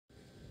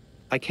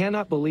I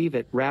cannot believe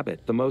it,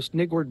 Rabbit, the most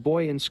niggard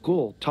boy in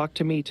school, talked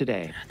to me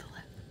today.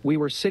 We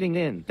were sitting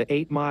in the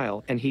 8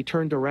 Mile and he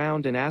turned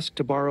around and asked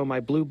to borrow my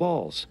blue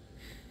balls.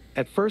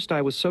 At first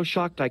I was so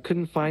shocked I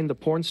couldn't find the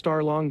porn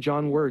star Long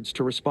John words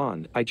to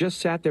respond. I just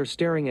sat there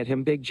staring at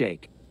him, Big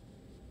Jake.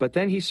 But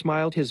then he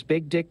smiled his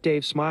big Dick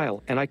Dave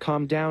smile and I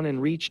calmed down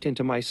and reached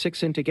into my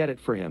 6-in to get it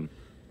for him.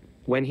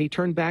 When he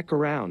turned back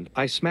around,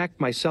 I smacked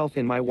myself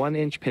in my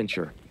 1-inch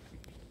pincher.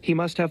 He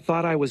must have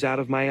thought I was out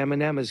of my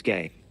M&M as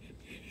gay.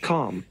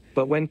 Calm,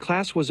 but when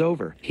class was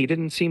over, he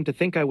didn't seem to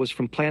think I was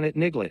from Planet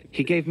Niglet.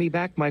 He gave me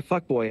back my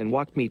fuckboy and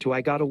walked me to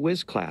I Got a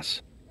Whiz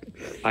class.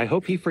 I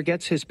hope he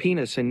forgets his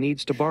penis and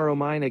needs to borrow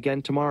mine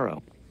again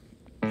tomorrow.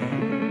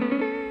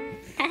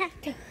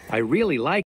 I really like